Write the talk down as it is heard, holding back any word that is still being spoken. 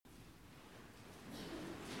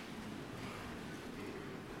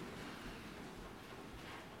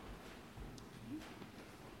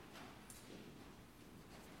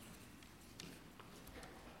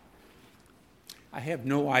I have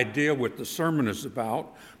no idea what the sermon is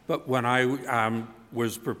about, but when I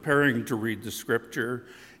was preparing to read the scripture,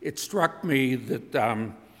 it struck me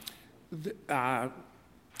that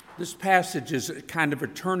this passage is kind of a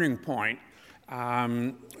turning point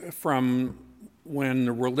from when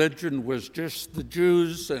the religion was just the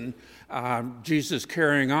Jews and Jesus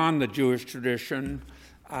carrying on the Jewish tradition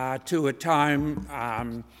to a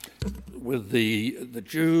time with the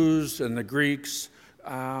Jews and the Greeks,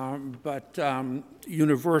 but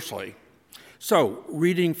universally. So,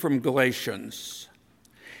 reading from Galatians.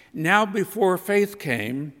 Now before faith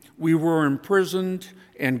came, we were imprisoned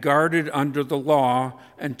and guarded under the law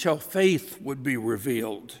until faith would be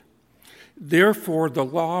revealed. Therefore, the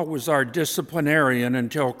law was our disciplinarian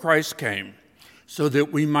until Christ came, so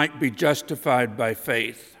that we might be justified by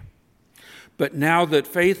faith. But now that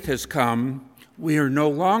faith has come, we are no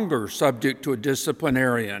longer subject to a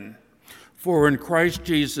disciplinarian. For in Christ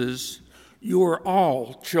Jesus, you are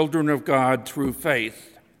all children of God through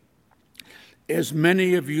faith. As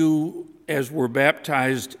many of you as were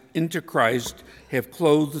baptized into Christ have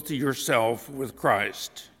clothed yourself with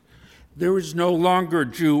Christ. There is no longer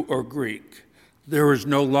Jew or Greek. There is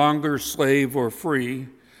no longer slave or free.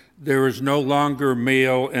 There is no longer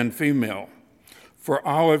male and female. For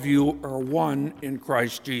all of you are one in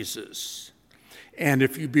Christ Jesus. And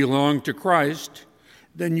if you belong to Christ,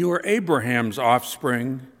 then you are Abraham's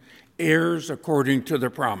offspring, heirs according to the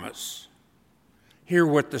promise. Hear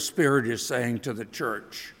what the Spirit is saying to the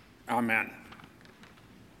church. Amen.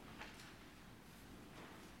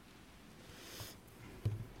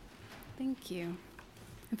 Thank you.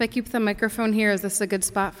 If I keep the microphone here, is this a good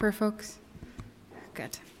spot for folks?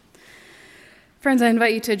 Good. Friends, I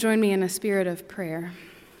invite you to join me in a spirit of prayer.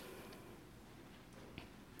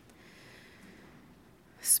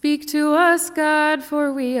 Speak to us, God,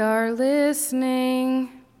 for we are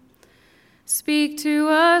listening. Speak to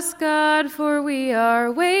us, God, for we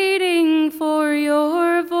are waiting for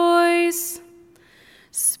your voice.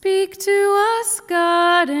 Speak to us,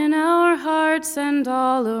 God, in our hearts and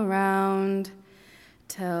all around.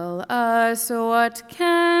 Tell us what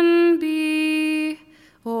can be,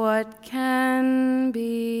 what can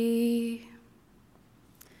be.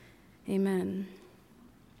 Amen.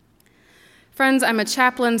 Friends, I'm a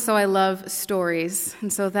chaplain, so I love stories,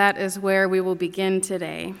 and so that is where we will begin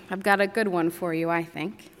today. I've got a good one for you, I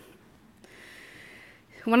think.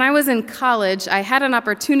 When I was in college, I had an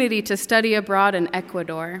opportunity to study abroad in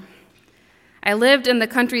Ecuador. I lived in the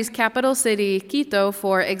country's capital city, Quito,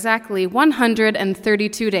 for exactly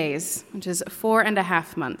 132 days, which is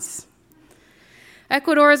 4.5 months.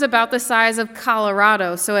 Ecuador is about the size of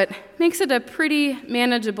Colorado, so it makes it a pretty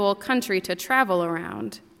manageable country to travel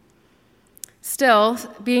around. Still,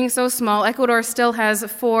 being so small, Ecuador still has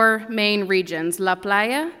 4 main regions: La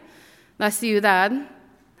Playa, La Ciudad,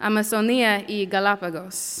 Amazonia, y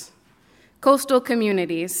Galapagos. Coastal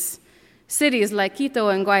communities, cities like Quito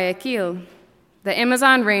and Guayaquil, the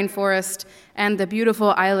Amazon rainforest, and the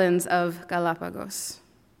beautiful islands of Galapagos.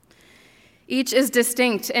 Each is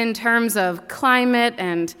distinct in terms of climate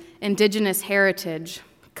and indigenous heritage,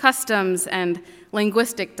 customs, and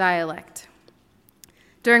linguistic dialect.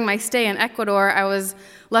 During my stay in Ecuador, I was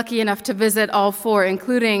lucky enough to visit all 4,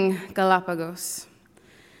 including Galapagos.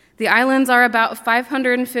 The islands are about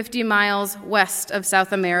 550 miles west of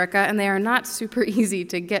South America, and they are not super easy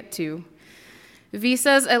to get to.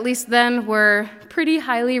 Visas, at least then, were pretty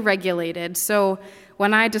highly regulated, so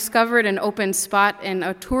when I discovered an open spot in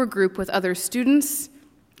a tour group with other students,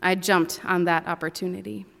 I jumped on that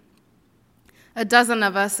opportunity. A dozen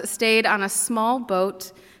of us stayed on a small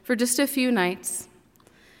boat for just a few nights.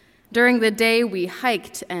 During the day, we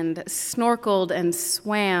hiked and snorkeled and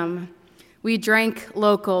swam. We drank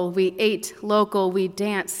local, we ate local, we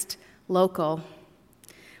danced local.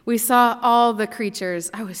 We saw all the creatures.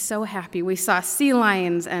 I was so happy. We saw sea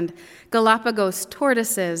lions and Galapagos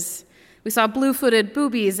tortoises. We saw blue-footed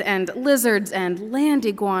boobies and lizards and land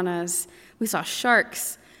iguanas. We saw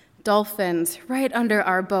sharks, dolphins right under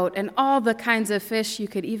our boat, and all the kinds of fish you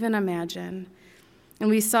could even imagine. And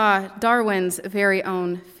we saw Darwin's very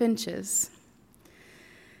own finches.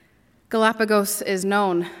 Galapagos is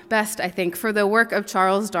known best, I think, for the work of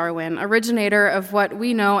Charles Darwin, originator of what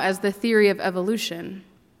we know as the theory of evolution.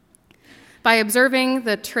 By observing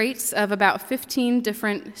the traits of about 15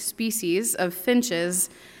 different species of finches,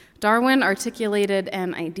 Darwin articulated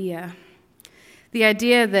an idea. The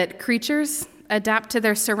idea that creatures adapt to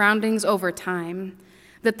their surroundings over time,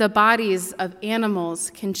 that the bodies of animals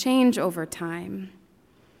can change over time.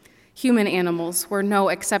 Human animals were no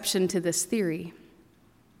exception to this theory.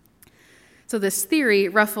 So this theory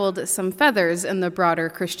ruffled some feathers in the broader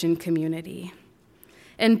Christian community.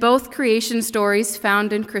 In both creation stories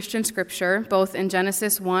found in Christian scripture, both in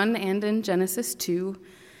Genesis 1 and in Genesis 2,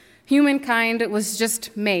 humankind was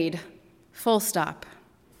just made, full stop.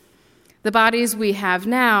 The bodies we have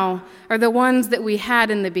now are the ones that we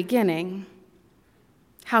had in the beginning.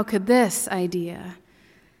 How could this idea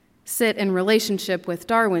sit in relationship with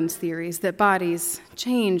Darwin's theories that bodies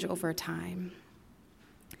change over time?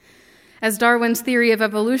 As Darwin's theory of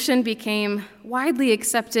evolution became widely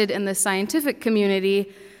accepted in the scientific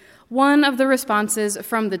community, one of the responses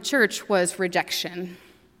from the church was rejection.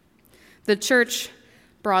 The church,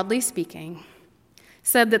 broadly speaking,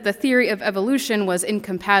 said that the theory of evolution was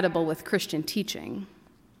incompatible with Christian teaching.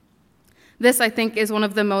 This, I think, is one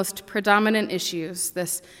of the most predominant issues,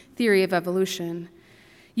 this theory of evolution,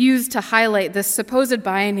 used to highlight this supposed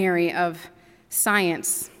binary of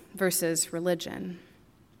science versus religion.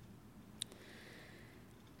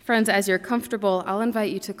 Friends, as you're comfortable, I'll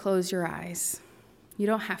invite you to close your eyes. You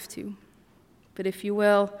don't have to, but if you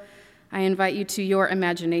will, I invite you to your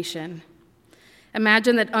imagination.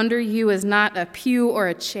 Imagine that under you is not a pew or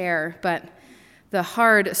a chair, but the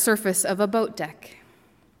hard surface of a boat deck.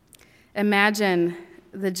 Imagine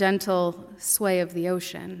the gentle sway of the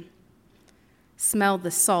ocean. Smell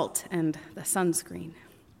the salt and the sunscreen.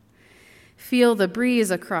 Feel the breeze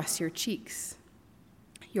across your cheeks,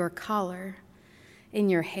 your collar, in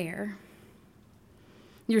your hair.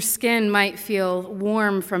 Your skin might feel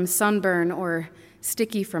warm from sunburn or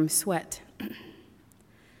sticky from sweat.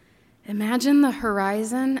 Imagine the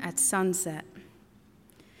horizon at sunset.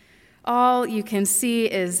 All you can see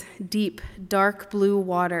is deep, dark blue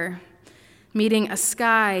water, meeting a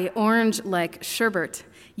sky orange like sherbet,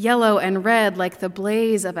 yellow and red like the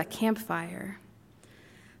blaze of a campfire.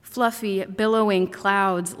 Fluffy, billowing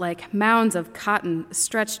clouds like mounds of cotton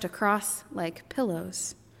stretched across like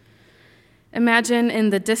pillows. Imagine in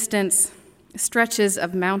the distance stretches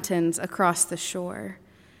of mountains across the shore,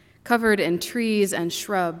 covered in trees and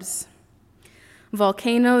shrubs.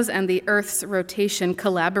 Volcanoes and the earth's rotation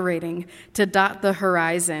collaborating to dot the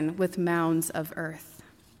horizon with mounds of earth.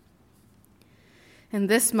 In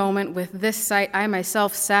this moment, with this sight, I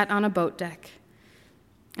myself sat on a boat deck,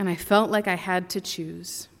 and I felt like I had to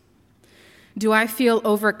choose. Do I feel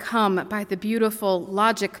overcome by the beautiful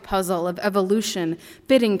logic puzzle of evolution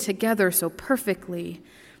fitting together so perfectly,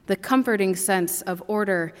 the comforting sense of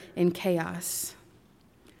order in chaos?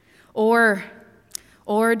 Or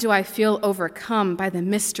do I feel overcome by the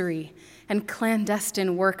mystery and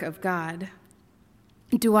clandestine work of God?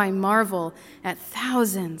 Do I marvel at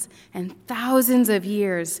thousands and thousands of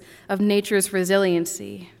years of nature's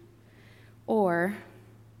resiliency? Or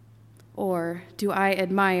do I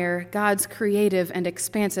admire God's creative and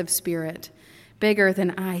expansive spirit, bigger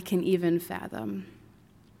than I can even fathom?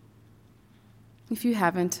 If you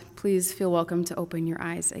haven't, please feel welcome to open your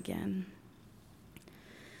eyes again.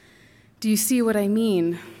 Do you see what I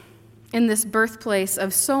mean? In this birthplace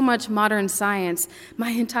of so much modern science,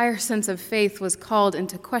 my entire sense of faith was called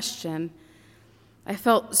into question. I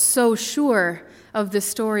felt so sure of the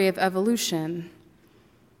story of evolution.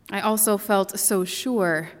 I also felt so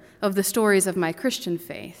sure of the stories of my Christian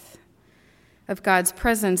faith, of God's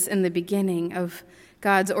presence in the beginning, of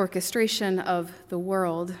God's orchestration of the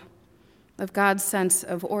world, of God's sense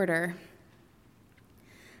of order.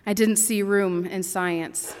 I didn't see room in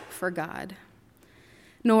science for God,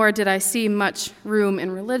 nor did I see much room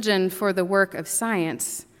in religion for the work of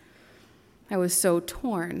science. I was so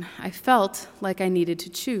torn. I felt like I needed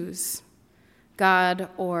to choose God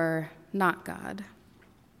or not God.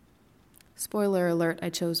 Spoiler alert, I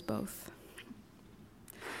chose both.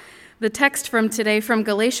 The text from today from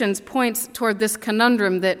Galatians points toward this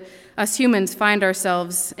conundrum that us humans find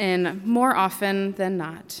ourselves in more often than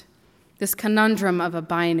not. This conundrum of a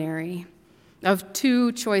binary, of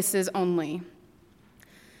two choices only.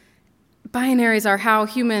 Binaries are how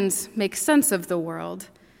humans make sense of the world.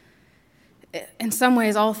 In some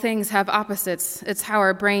ways, all things have opposites. It's how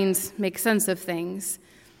our brains make sense of things.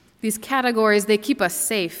 These categories, they keep us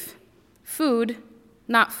safe. Food,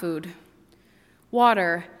 not food.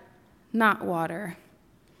 Water, not water.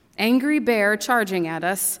 Angry bear charging at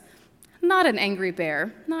us, not an angry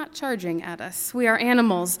bear, not charging at us. We are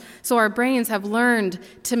animals, so our brains have learned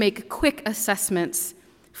to make quick assessments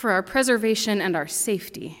for our preservation and our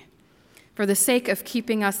safety, for the sake of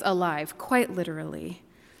keeping us alive, quite literally.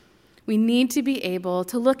 We need to be able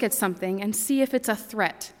to look at something and see if it's a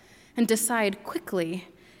threat and decide quickly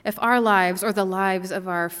if our lives or the lives of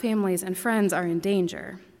our families and friends are in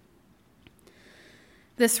danger.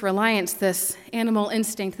 This reliance, this animal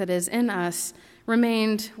instinct that is in us,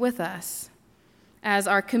 remained with us as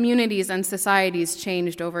our communities and societies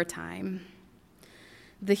changed over time.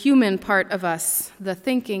 the human part of us, the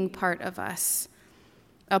thinking part of us,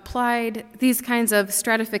 applied these kinds of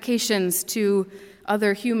stratifications to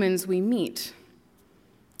other humans we meet.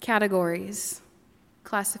 Categories,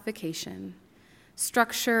 classification,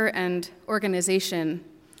 structure, and organization.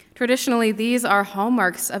 Traditionally, these are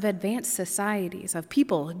hallmarks of advanced societies, of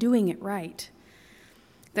people doing it right.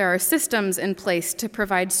 There are systems in place to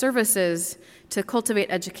provide services, to cultivate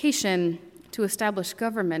education, to establish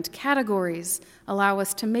government. Categories allow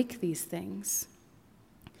us to make these things.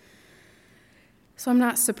 So I'm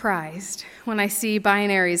not surprised when I see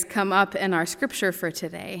binaries come up in our scripture for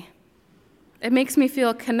today. It makes me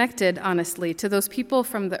feel connected, honestly, to those people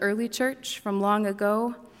from the early church from long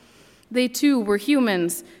ago. They too were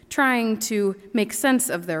humans trying to make sense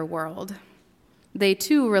of their world. They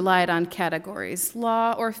too relied on categories,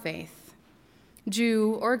 law or faith,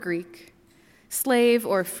 Jew or Greek, slave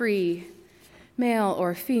or free, male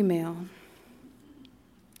or female.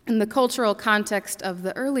 In the cultural context of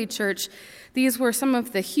the early church, these were some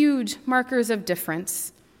of the huge markers of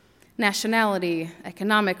difference: nationality,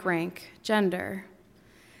 economic rank, gender.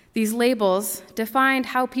 These labels defined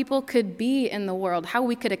how people could be in the world, how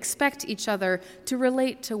we could expect each other to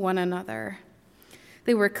relate to one another.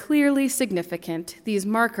 They were clearly significant. These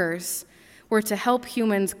markers were to help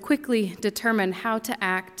humans quickly determine how to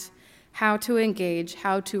act, how to engage,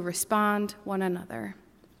 how to respond one another.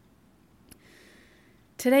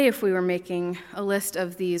 Today, if we were making a list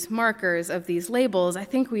of these markers, of these labels, I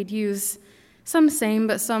think we'd use some same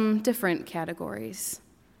but some different categories: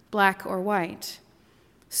 black or white,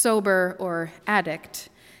 sober or addict,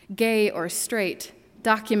 gay or straight,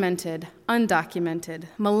 documented, undocumented,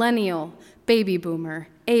 millennial, baby boomer,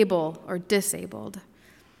 able or disabled.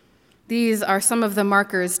 These are some of the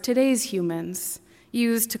markers today's humans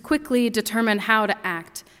use to quickly determine how to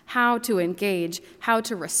act, how to engage, how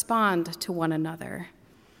to respond to one another.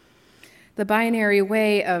 The binary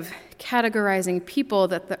way of categorizing people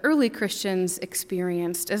that the early Christians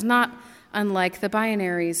experienced is not unlike the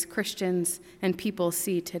binaries Christians and people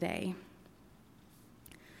see today.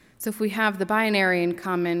 So if we have the binary in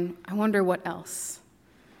common, I wonder what else?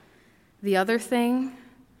 The other thing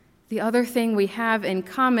we have in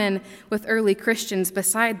common with early Christians,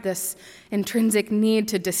 beside this intrinsic need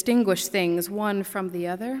to distinguish things one from the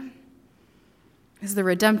other, is the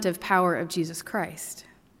redemptive power of Jesus Christ.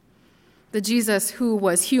 The Jesus who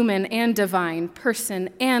was human and divine,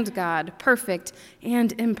 person and God, perfect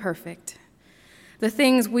and imperfect. The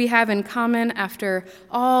things we have in common after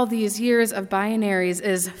all these years of binaries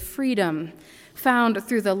is freedom found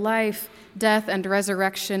through the life, death, and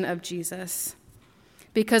resurrection of Jesus.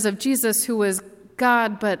 Because of Jesus, who was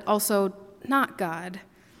God but also not God,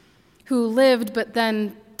 who lived but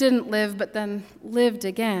then didn't live but then lived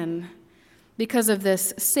again. Because of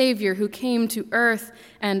this Savior who came to earth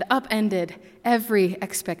and upended every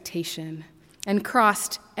expectation and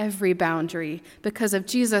crossed every boundary. Because of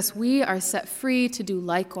Jesus, we are set free to do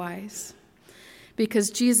likewise.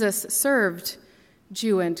 Because Jesus served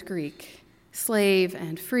Jew and Greek, slave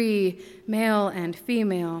and free, male and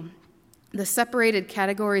female, the separated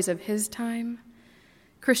categories of his time,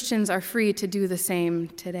 Christians are free to do the same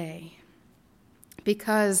today.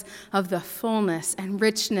 Because of the fullness and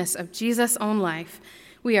richness of Jesus' own life,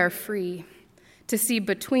 we are free to see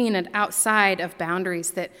between and outside of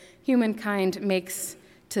boundaries that humankind makes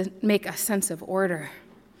to make a sense of order.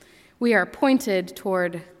 We are pointed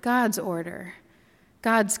toward God's order,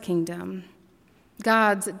 God's kingdom,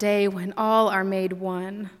 God's day when all are made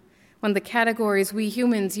one, when the categories we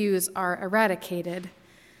humans use are eradicated.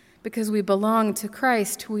 Because we belong to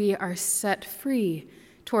Christ, we are set free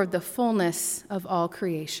toward the fullness of all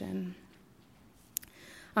creation.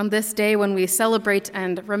 On this day, when we celebrate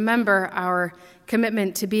and remember our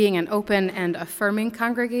commitment to being an open and affirming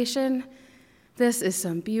congregation, this is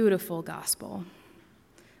some beautiful gospel.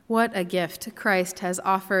 What a gift Christ has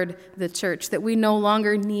offered the church, that we no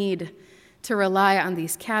longer need to rely on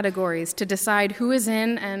these categories to decide who is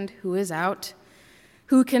in and who is out,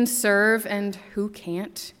 who can serve and who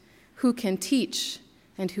can't, who can teach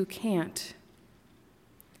and who can't.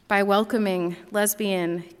 By welcoming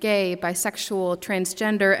lesbian, gay, bisexual,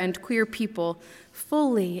 transgender, and queer people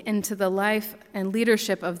fully into the life and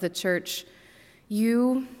leadership of the church,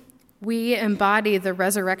 we embody the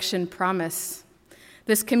resurrection promise.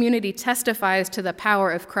 This community testifies to the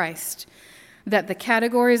power of Christ, that the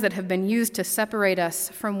categories that have been used to separate us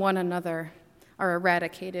from one another are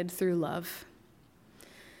eradicated through love.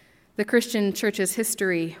 The Christian church's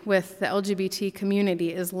history with the LGBT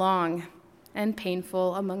community is long and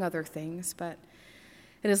painful, among other things, but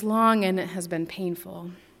it is long and it has been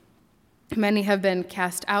painful. Many have been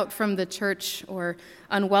cast out from the church or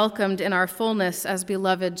unwelcomed in our fullness as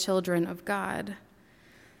beloved children of God.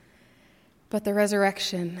 But the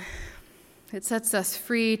resurrection, it sets us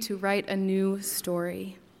free to write a new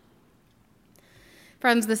story.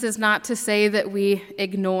 Friends, this is not to say that we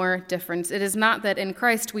ignore difference. It is not that in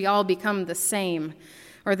Christ we all become the same,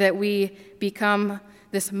 or that we become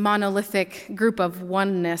this monolithic group of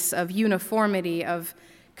oneness, of uniformity, of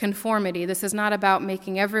conformity. This is not about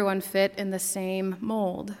making everyone fit in the same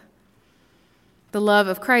mold. The love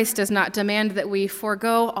of Christ does not demand that we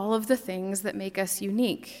forego all of the things that make us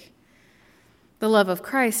unique. The love of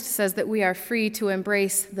Christ says that we are free to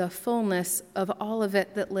embrace the fullness of all of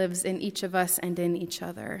it that lives in each of us and in each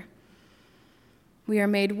other. We are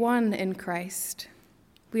made one in Christ.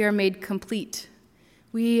 We are made complete.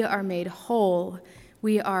 We are made whole.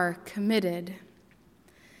 We are committed.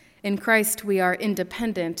 In Christ, we are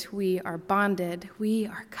independent, we are bonded, we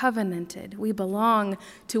are covenanted, we belong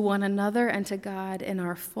to one another and to God in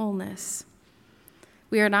our fullness.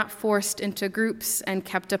 We are not forced into groups and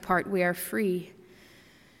kept apart. We are free.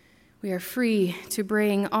 We are free to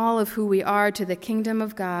bring all of who we are to the kingdom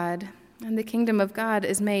of God, and the kingdom of God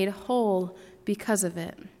is made whole because of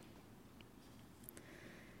it.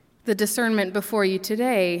 The discernment before you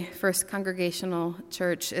today, First Congregational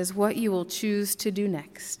Church, is what you will choose to do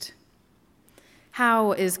next.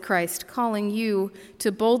 How is Christ calling you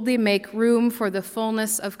to boldly make room for the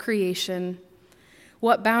fullness of creation?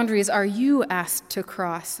 What boundaries are you asked to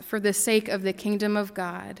cross for the sake of the kingdom of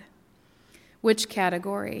God? Which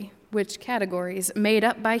categories made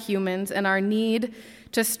up by humans and our need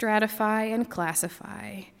to stratify and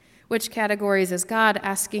classify? Which categories is God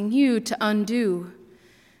asking you to undo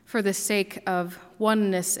for the sake of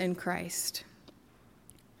oneness in Christ?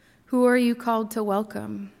 Who are you called to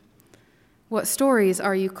welcome? What stories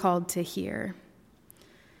are you called to hear?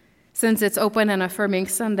 Since it's Open and Affirming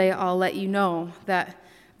Sunday, I'll let you know that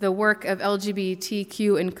the work of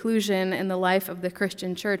LGBTQ inclusion in the life of the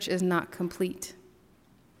Christian church is not complete.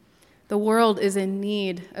 The world is in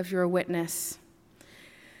need of your witness.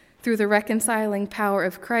 Through the reconciling power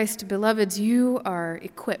of Christ, beloveds, you are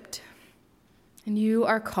equipped and you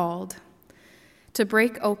are called to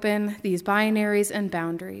break open these binaries and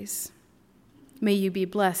boundaries. May you be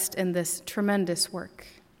blessed in this tremendous work.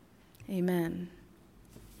 Amen.